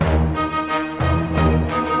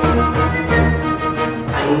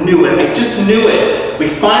knew it. I just knew it. We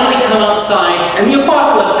finally come outside, and the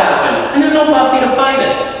apocalypse happens, and there's no Buffy to fight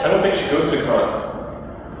it. I don't think she goes to cons.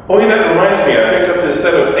 Oh, yeah, that reminds me. I picked up this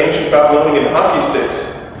set of ancient Babylonian hockey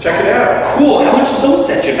sticks. Check it out. Cool. How much did those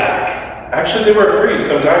set you back? Actually, they were free.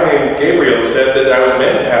 Some guy named Gabriel said that I was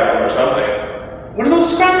meant to have them or something. What are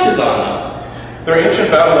those scratches on them? They're ancient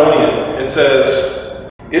Babylonian. It says,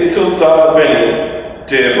 Itzulza Veni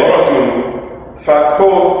de Moratun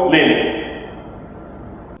Fakov Lin.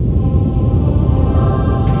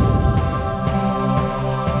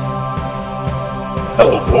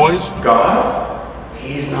 Hello, boys. God?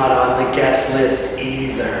 He's not on the guest list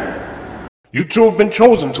either. You two have been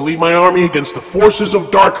chosen to lead my army against the forces of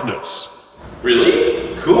darkness.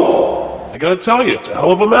 Really? Cool. I gotta tell you, it's a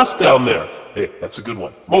hell of a mess down there. Hey, that's a good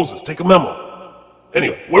one. Moses, take a memo.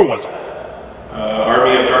 Anyway, where was I?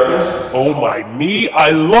 Army of Darkness? Oh my me, I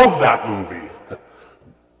love that movie.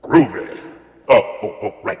 Groovy.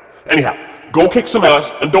 Oh, right. Anyhow, go kick some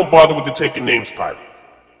ass and don't bother with the taking names part.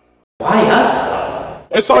 Why us, though?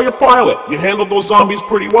 I saw your pilot. You handled those zombies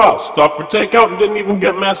pretty well. Stopped for takeout and didn't even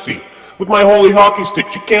get messy. With my holy hockey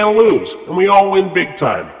stick, you can't lose. And we all win big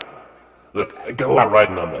time. Look, I got a lot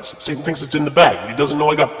riding on this. Satan thinks it's in the bag, but he doesn't know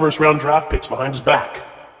I got first-round draft picks behind his back.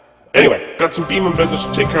 Anyway, got some demon business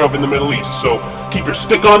to take care of in the Middle East, so keep your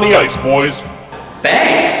stick on the ice, boys.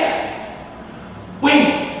 Thanks!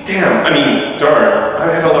 Wait! Damn, darn.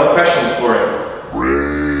 I had a lot of questions for him.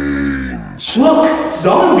 Brains. Look!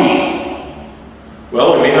 Zombies!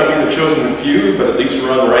 Well, we may not be the chosen few, but at least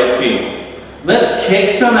we're on the right team. Let's kick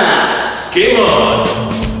some ass! Game on!